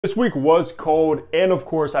This week was cold, and of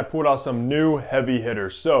course I pulled out some new heavy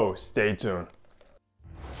hitters, so stay tuned.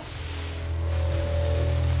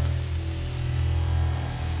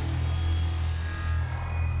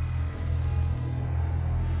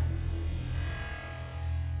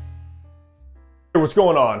 Hey, what's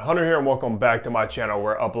going on? Hunter here and welcome back to my channel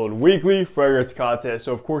where I upload weekly fragrance content.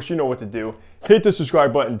 So of course you know what to do. Hit the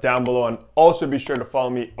subscribe button down below and also be sure to follow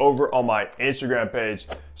me over on my Instagram page.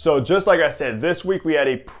 So just like I said, this week we had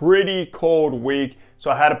a pretty cold week.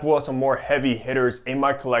 So I had to pull out some more heavy hitters in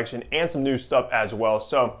my collection and some new stuff as well.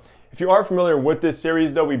 So if you aren't familiar with this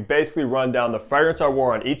series though, we basically run down the fragrance I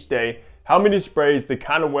wore on each day, how many sprays, the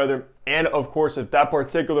kind of weather, and of course if that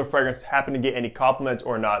particular fragrance happened to get any compliments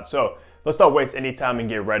or not. So let's not waste any time and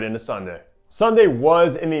get right into Sunday. Sunday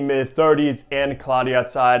was in the mid 30s and cloudy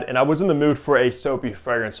outside, and I was in the mood for a soapy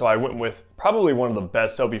fragrance, so I went with probably one of the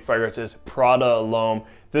best soapy fragrances, Prada L'Homme.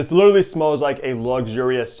 This literally smells like a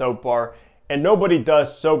luxurious soap bar, and nobody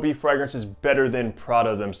does soapy fragrances better than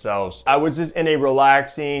Prada themselves. I was just in a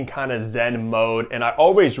relaxing kind of zen mode, and I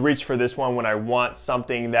always reach for this one when I want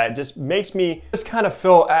something that just makes me just kind of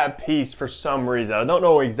feel at peace for some reason. I don't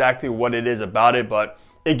know exactly what it is about it, but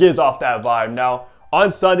it gives off that vibe. Now, on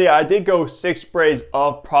Sunday, I did go 6 sprays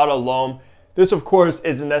of Prada L'Homme. This, of course,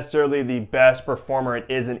 isn't necessarily the best performer. It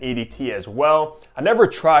is an EDT as well. I never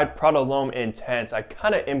tried Prada L'Homme Intense. I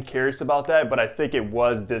kind of am curious about that, but I think it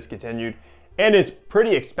was discontinued. And it's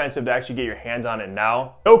pretty expensive to actually get your hands on it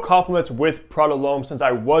now. No compliments with Prada L'Homme since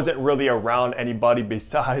I wasn't really around anybody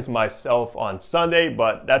besides myself on Sunday,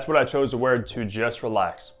 but that's what I chose to wear to just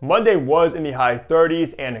relax. Monday was in the high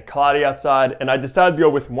 30s and cloudy outside, and I decided to go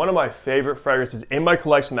with one of my favorite fragrances in my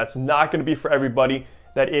collection that's not gonna be for everybody.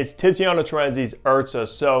 That is Tiziano Terenzi's Urza.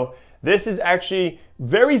 So this is actually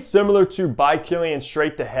very similar to By Kilian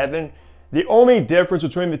Straight to Heaven. The only difference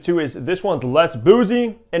between the two is this one's less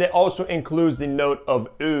boozy, and it also includes the note of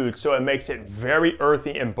oud, so it makes it very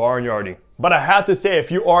earthy and barnyardy. But I have to say, if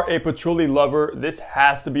you are a patchouli lover, this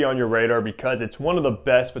has to be on your radar because it's one of the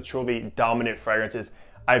best patchouli dominant fragrances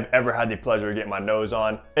I've ever had the pleasure of getting my nose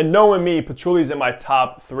on. And knowing me, patchouli is in my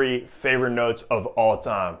top 3 favorite notes of all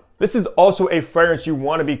time. This is also a fragrance you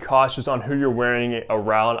want to be cautious on who you're wearing it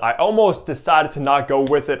around. I almost decided to not go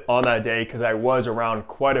with it on that day because I was around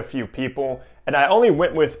quite a few people, and I only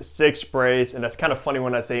went with 6 sprays, and that's kind of funny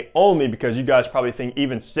when I say only because you guys probably think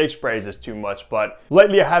even 6 sprays is too much, but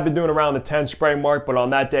lately I have been doing around the 10 spray mark, but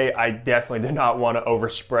on that day I definitely did not want to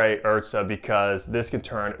overspray Urza because this can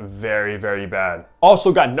turn very, very bad.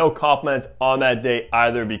 Also got no compliments on that day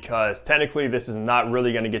either because technically this is not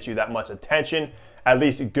really going to get you that much attention, at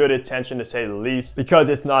least good attention to say the least, because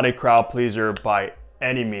it's not a crowd pleaser by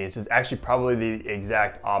any means. It's actually probably the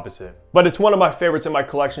exact opposite. But it's one of my favorites in my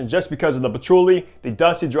collection just because of the patchouli, the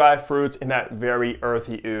dusty dry fruits, and that very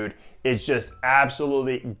earthy oud. It's just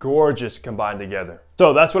absolutely gorgeous combined together.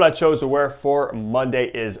 So that's what I chose to wear for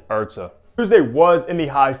Monday is Urza. Tuesday was in the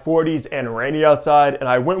high 40s and rainy outside, and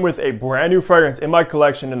I went with a brand new fragrance in my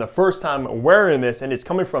collection and the first time wearing this, and it's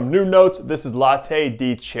coming from New Notes. This is Latte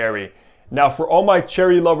di Cherry. Now for all my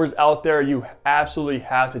cherry lovers out there, you absolutely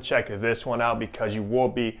have to check this one out because you will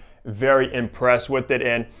be very impressed with it.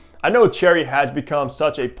 And I know cherry has become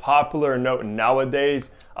such a popular note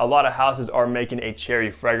nowadays. A lot of houses are making a cherry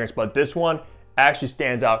fragrance, but this one actually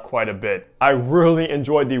stands out quite a bit. I really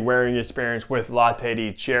enjoyed the wearing experience with Latte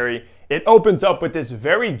di Cherry. It opens up with this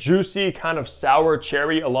very juicy kind of sour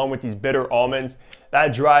cherry along with these bitter almonds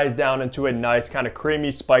that dries down into a nice kind of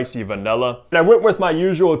creamy spicy vanilla. And I went with my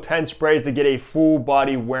usual 10 sprays to get a full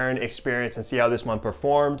body wearing experience and see how this one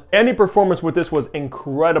performed. And the performance with this was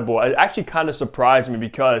incredible. It actually kind of surprised me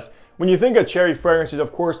because when you think of cherry fragrances,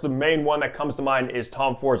 of course the main one that comes to mind is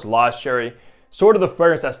Tom Ford's Lost Cherry, sort of the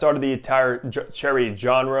fragrance that started the entire cherry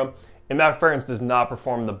genre. And that fragrance does not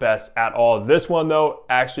perform the best at all. This one though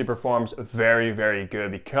actually performs very, very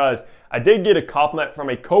good because I did get a compliment from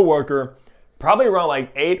a coworker probably around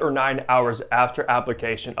like 8 or 9 hours after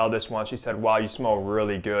application of this one. She said, wow, you smell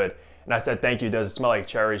really good. And I said, thank you, does it smell like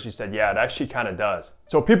cherry? She said, yeah, it actually kind of does.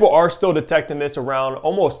 So people are still detecting this around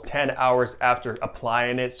almost 10 hours after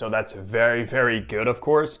applying it. So that's very, very good, of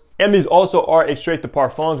course. And these also are extrait de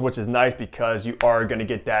parfums, which is nice because you are going to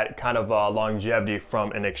get that kind of longevity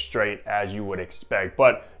from an extrait as you would expect.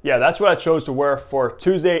 But yeah, that's what I chose to wear for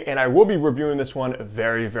Tuesday, and I will be reviewing this one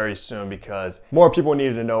very, very soon because more people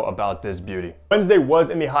needed to know about this beauty. Wednesday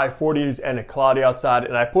was in the high 40s and cloudy outside,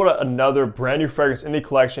 and I pulled out another brand new fragrance in the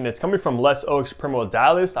collection. It's coming from Les Oaks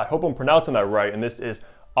Primodalis. I hope I'm pronouncing that right, and this is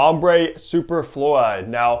Ombre Superfluid.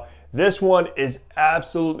 Now, This one is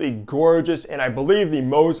absolutely gorgeous and I believe the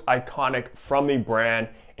most iconic from the brand,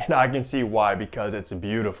 and I can see why, because it's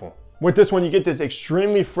beautiful. With this one, you get this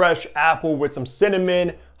extremely fresh apple with some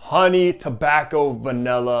cinnamon, honey, tobacco,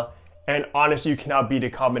 vanilla, and honestly, you cannot beat a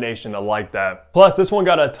combination like that. Plus, this one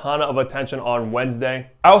got a ton of attention on Wednesday.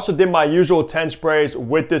 I also did my usual 10 sprays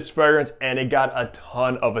with this fragrance and it got a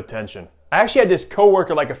ton of attention. I actually had this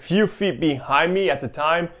coworker like a few feet behind me at the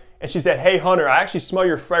time, and she said, "Hey Hunter, I actually smell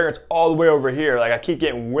your fragrance all the way over here. Like I keep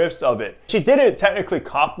getting whiffs of it." She didn't technically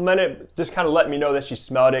compliment it, just kind of let me know that she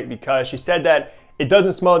smelled it, because she said that it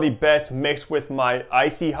doesn't smell the best mixed with my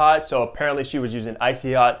icy hot. So apparently she was using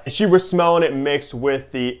icy hot. She was smelling it mixed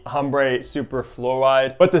with the ombre super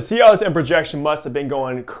fluoride. But the CLs and projection must have been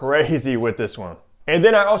going crazy with this one. And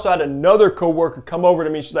then I also had another coworker come over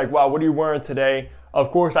to me. She's like, "Wow, what are you wearing today?"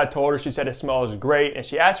 Of course I told her. She said it smells great. And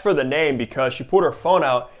she asked for the name because she pulled her phone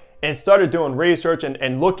out and started doing research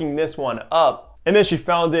and looking this one up. And then she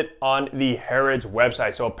found it on the Harrods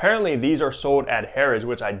website. So apparently these are sold at Harrods,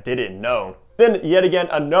 which I didn't know. Then yet again,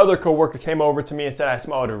 another coworker came over to me and said I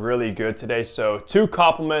smelled really good today. So 2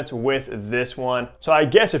 compliments with this one. So I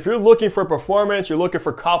guess if you're looking for performance, you're looking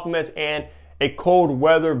for compliments and a cold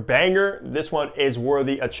weather banger, this one is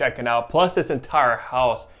worthy of checking out. Plus this entire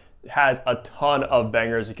house has a ton of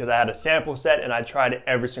bangers because I had a sample set and I tried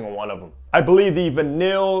every single one of them. I believe the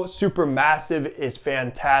vanilla super massive is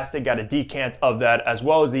fantastic. Got a decant of that, as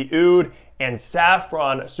well as the oud and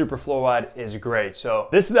saffron super fluoride is great. So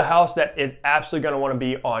this is a house that is absolutely gonna wanna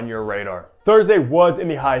be on your radar. Thursday was in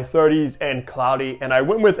the high 30s and cloudy, and I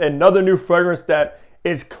went with another new fragrance that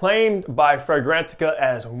is claimed by Fragrantica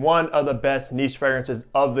as one of the best niche fragrances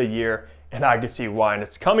of the year, and I can see why. And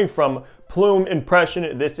it's coming from Plume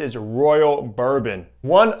Impression. This is Royal Bourbon.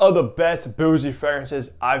 One of the best boozy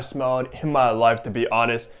fragrances I've smelled in my life, to be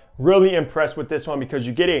honest. Really impressed with this one because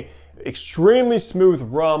you get a extremely smooth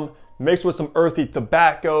rum mixed with some earthy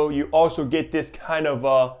tobacco. You also get this kind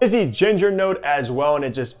of fizzy ginger note as well, and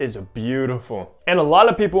it just is beautiful. And a lot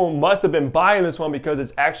of people must have been buying this one because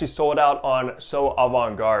it's actually sold out on So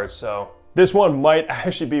Avant-Garde. So this one might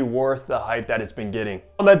actually be worth the hype that it's been getting.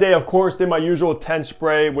 On that day, of course, did my usual 10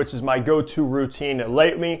 spray, which is my go-to routine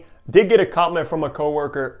lately. Did get a compliment from a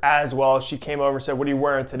coworker as well. She came over and said, "What are you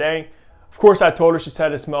wearing today?" Of course, I told her. She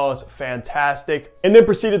said it smells fantastic, and then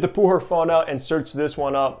proceeded to pull her phone out and search this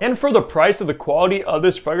one up. And for the price of the quality of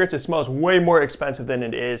this fragrance, it smells way more expensive than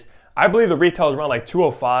it is. I believe the retail is around like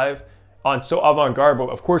 $205 on So Avant-Garde, but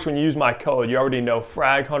of course, when you use my code, you already know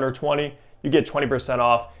FragHunter20, you get 20%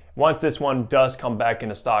 off once this one does come back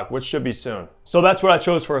into stock, which should be soon. So that's what I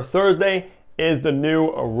chose for Thursday, is the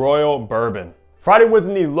new Royal Bourbon. Friday was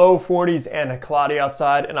in the low 40s and cloudy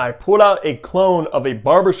outside, and I pulled out a clone of a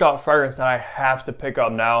barbershop fragrance that I have to pick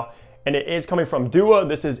up now, and it is coming from Dua.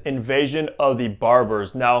 This is Invasion of the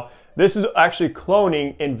Barbers. Now, this is actually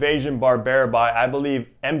cloning Invasion Barbare by, I believe,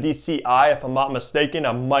 MDCI, if I'm not mistaken.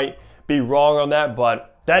 I might be wrong on that,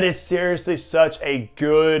 but that is seriously such a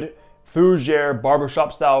good fougere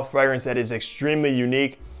barbershop style fragrance that is extremely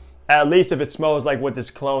unique. At least if it smells like what this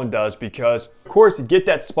clone does, because of course you get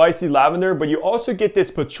that spicy lavender, but you also get this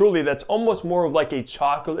patchouli that's almost more of like a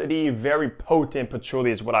chocolatey, very potent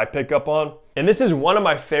patchouli is what I pick up on. And this is one of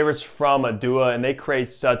my favorites from Dua, and they create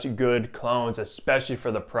such good clones, especially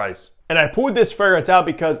for the price. And I pulled this fragrance out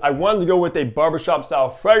because I wanted to go with a barbershop style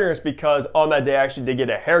fragrance, because on that day I actually did get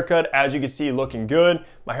a haircut. As you can see, looking good.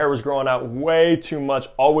 My hair was growing out way too much,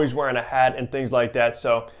 always wearing a hat and things like that.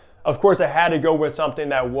 So of course, I had to go with something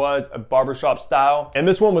that was a barbershop style, and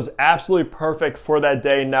this one was absolutely perfect for that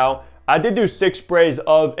day. Now, I did do 6 sprays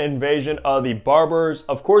of Invasion of the Barbers.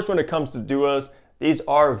 Of course, when it comes to Duas, these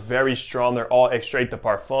are very strong. They're all extrait de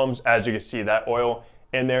parfums. As you can see, that oil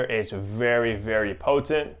in there is very, very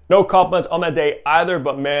potent. No compliments on that day either,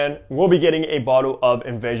 but man, we'll be getting a bottle of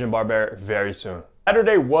Invasion Barbare very soon.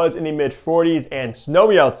 Saturday was in the mid 40s and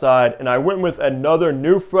snowy outside, and I went with another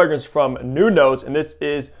new fragrance from New Notes, and this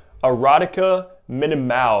is Erotica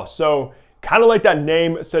Minimal. So kind of like that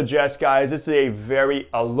name suggests, guys, this is a very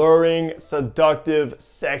alluring, seductive,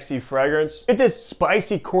 sexy fragrance. Get this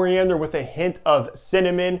spicy coriander with a hint of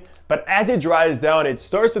cinnamon, but as it dries down, it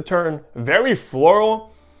starts to turn very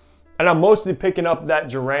floral, and I'm mostly picking up that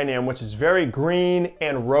geranium, which is very green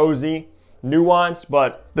and rosy, nuanced,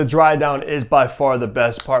 but the dry down is by far the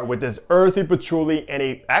best part, with this earthy patchouli and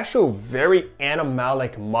a actual very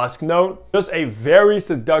animalic musk note. Just a very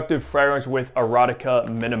seductive fragrance with Erotica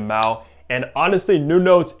Minimal. And honestly, New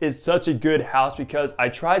Notes is such a good house because I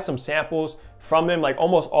tried some samples from them, like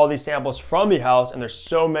almost all these samples from the house, and there's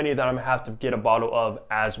so many that I'm gonna have to get a bottle of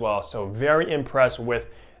as well. So very impressed with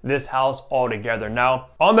this house altogether. Now,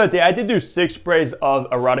 on that day, I did do 6 sprays of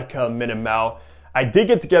Erotica Minimal. I did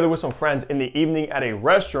get together with some friends in the evening at a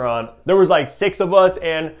restaurant. There was like 6 of us,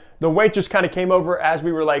 and the waitress kind of came over as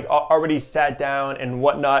we were like already sat down and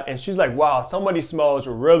whatnot, and she's like, wow, somebody smells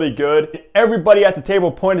really good. And everybody at the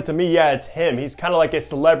table pointed to me, yeah, it's him. He's kind of like a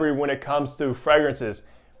celebrity when it comes to fragrances,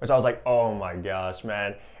 which I was like, oh my gosh,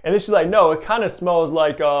 man. And then she's like, no, it kind of smells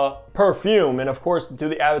like perfume. And of course, to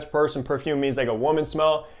the average person, perfume means like a woman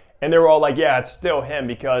smell. And they were all like, yeah, it's still him,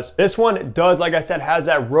 because this one does, like I said, has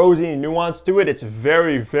that rosy nuance to it. It's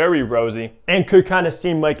very, very rosy and could kind of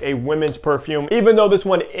seem like a women's perfume, even though this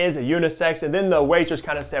one is a unisex. And then the waitress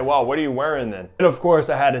kind of said, wow, what are you wearing then? And of course,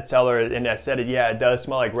 I had to tell her, and I said, yeah, it does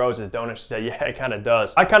smell like roses, don't it? She said, yeah, it kind of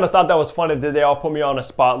does. I kind of thought that was funny that they all put me on a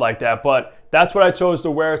spot like that, but that's what I chose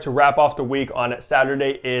to wear to wrap off the week on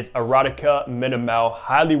Saturday is Erotica Minimal.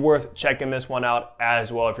 Highly worth checking this one out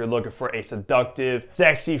as well if you're looking for a seductive,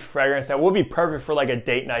 sexy fragrance that will be perfect for like a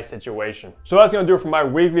date night situation. So that's gonna do it for my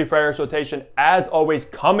weekly fragrance rotation. As always,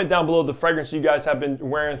 comment down below the fragrance you guys have been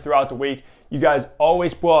wearing throughout the week. You guys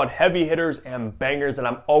always pull out heavy hitters and bangers, and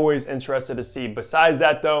I'm always interested to see. Besides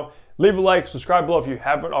that though, leave a like, subscribe below if you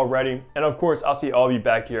haven't already, and of course, I'll see all of you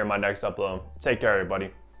back here in my next upload. Take care,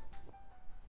 everybody.